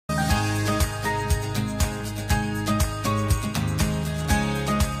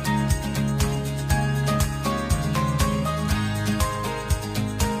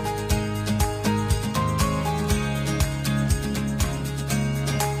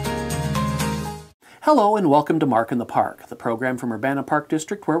Hello and welcome to Mark in the Park, the program from Urbana Park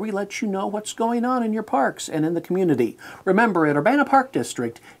District where we let you know what's going on in your parks and in the community. Remember, at Urbana Park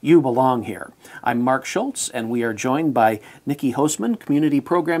District, you belong here. I'm Mark Schultz and we are joined by Niki Hoesman, Community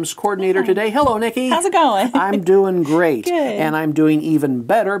Programs Coordinator today. Hello, Niki. How's it going? I'm doing great. Good. And I'm doing even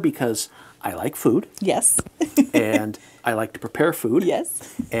better because I like food. Yes. And I like to prepare food.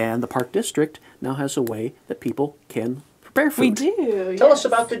 Yes. And the Park District now has a way that people can prepare food. We do. Tell us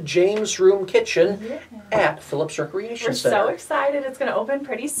about the James Room Kitchen at Phillips Recreation Center. We're so excited. It's going to open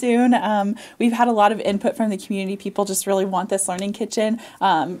pretty soon. We've had a lot of input from the community. People just really want this learning kitchen.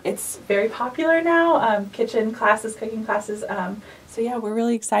 It's very popular now. Kitchen classes, cooking classes. So yeah, we're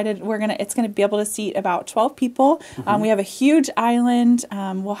really excited. It's gonna be able to seat about 12 people. We have a huge island.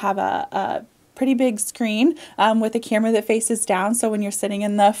 We'll have a pretty big screen with a camera that faces down, so when you're sitting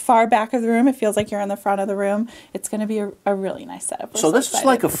in the far back of the room, it feels like you're in the front of the room. It's going to be a really nice setup. So this is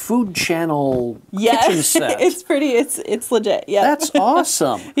like a Food Channel kitchen set. It's legit. Yeah, that's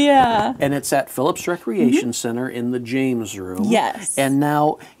awesome. Yeah, and it's at Phillips Recreation Center in the James Room. Yes. And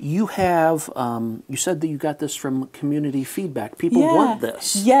now you have you said that you got this from community feedback. People want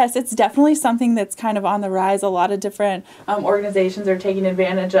this. Yes, it's definitely something that's kind of on the rise. A lot of different organizations are taking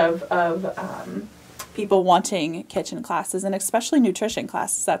advantage of people wanting kitchen classes, and especially nutrition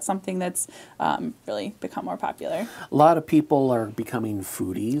classes. That's something that's really become more popular. A lot of people are becoming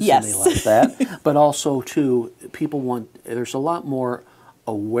foodies, yes, and they like that. But also, too, there's a lot more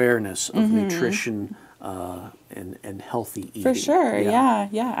awareness of nutrition and healthy eating. For sure,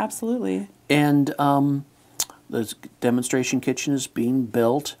 yeah, absolutely. And the demonstration kitchen is being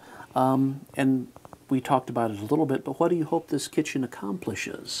built, and we talked about it a little bit, but what do you hope this kitchen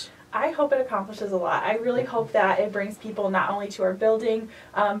accomplishes? I hope it accomplishes a lot. I really hope that it brings people not only to our building,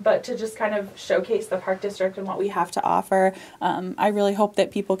 but to just kind of showcase the Park District and what we have to offer. I really hope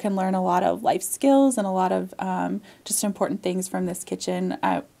that people can learn a lot of life skills and a lot of just important things from this kitchen.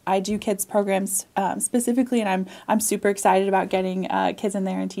 I do kids programs specifically, and I'm super excited about getting kids in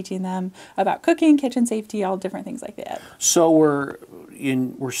there and teaching them about cooking, kitchen safety, all different things like that. So we're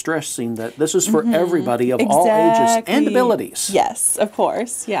stressing that this is for everybody of all ages and abilities. Yes, of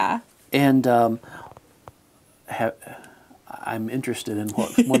course, yeah. And I'm interested in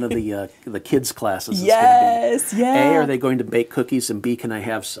what one of the kids' classes is going to be. A, are they going to bake cookies, and B, can I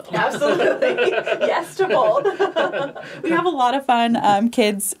have some? Absolutely. Yes to both. We have a lot of fun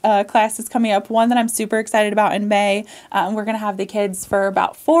kids classes coming up. One that I'm super excited about in May, we're going to have the kids for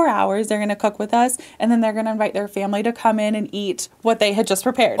about 4 hours. They're going to cook with us, and then they're going to invite their family to come in and eat what they had just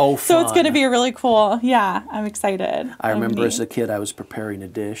prepared. Oh, fun. So it's going to be a really cool, I'm excited. I remember as a kid I was preparing a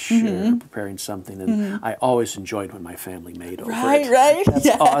dish or preparing something, and I always enjoyed when my family made over it. Right. That's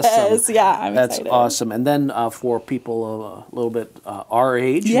awesome. Yeah, I'm That's excited. awesome. And then for people a little bit our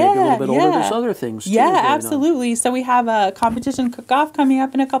age, maybe a little bit older, there's other things too. Yeah, absolutely. So we have a competition cook-off coming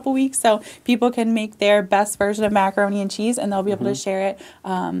up in a couple weeks, so people can make their best version of macaroni and cheese, and they'll be able to share it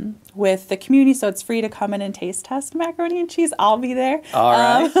with the community, so it's free to come in and taste test macaroni and cheese. I'll be there. All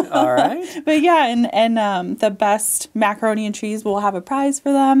right. But yeah, and the best macaroni and cheese, we'll have a prize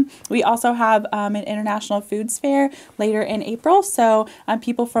for them. We also have an international foods fair later in April, so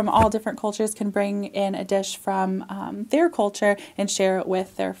people from all different cultures can bring in a dish from their culture and share it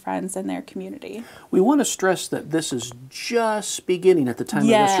with their friends and their community. We want to stress that this is just beginning at the time of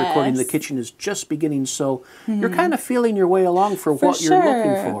this recording. The kitchen is just beginning, so you're kind of feeling your way along for what you're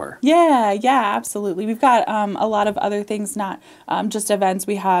looking for. Yeah, absolutely. We've got a lot of other things, not just events.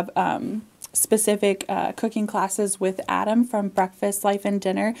 We have specific cooking classes with Adam from Breakfast, Life, and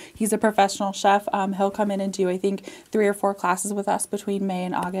Dinner. He's a professional chef. He'll come in and do, I think, 3 or 4 classes with us between May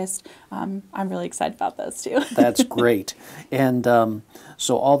and August. I'm really excited about those too. That's great. And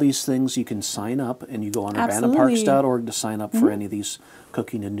so all these things, you can sign up, and you go on urbanaparks.org to sign up for any of these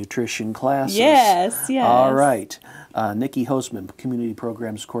cooking and nutrition classes. Yes. All right. Niki Hoesman, Community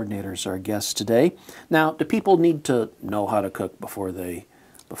Programs Coordinator, is our guest today. Now, do people need to know how to cook before they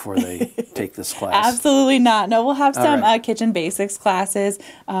take this class? Absolutely not. No, we'll have some kitchen basics classes.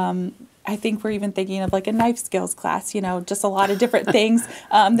 I think we're even thinking of like a knife skills class, just a lot of different things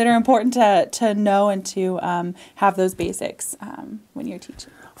that are important to know and to have those basics when you're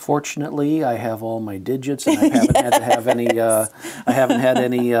teaching. Fortunately, I have all my digits, and I haven't had to have any. I haven't had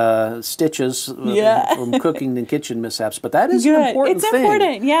any stitches from cooking and kitchen mishaps. But that is an important thing. It's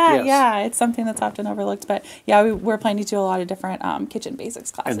important, yeah. It's something that's often overlooked. But yeah, we're planning to do a lot of different kitchen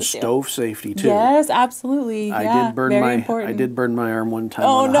basics classes and stove safety too. Yes, absolutely. I did burn my arm one time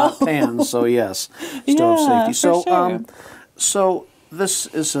on a hot pan. So yes, stove safety. So so this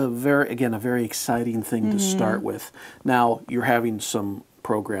is a very exciting thing to start with. Now you're having some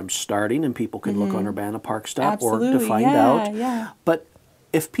programs starting, and people can look on urbanaparks.org to Absolutely, find yeah, out. yeah. But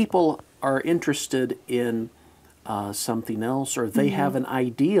if people are interested in something else, or they have an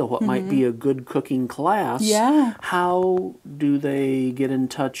idea what might be a good cooking class, Yeah. how do they get in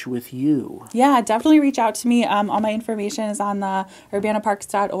touch with you? Yeah, definitely reach out to me. All my information is on the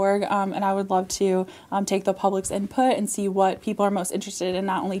urbanaparks.org, and I would love to take the public's input and see what people are most interested in,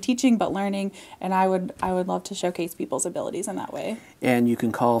 not only teaching but learning. And I would love to showcase people's abilities in that way. And you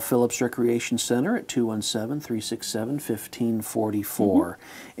can call Phillips Recreation Center at 217-367-1544.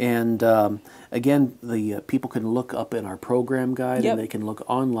 And again, the people can look up in our program guide, Yep. and they can look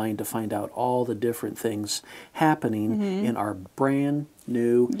online to find out all the different things happening in our brand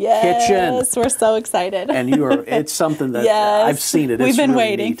new kitchen. Yes, we're so excited. And it's something that Yes. I've seen it. We've It's been really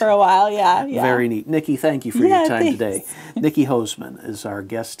waiting neat. for a while. Yeah, yeah. Very neat. Niki, thank you for your Yeah, time thanks. today. Niki Hoesman is our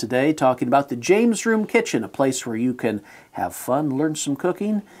guest today, talking about the James Room Kitchen, a place where you can have fun, learn some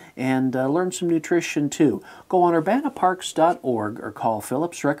cooking, and learn some nutrition too. Go on urbanaparks.org or call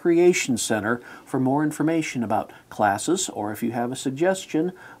Phillips Recreation Center for more information about classes, or if you have a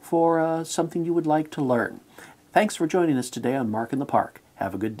suggestion for something you would like to learn. Thanks for joining us today on Mark in the Park.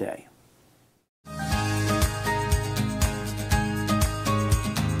 Have a good day.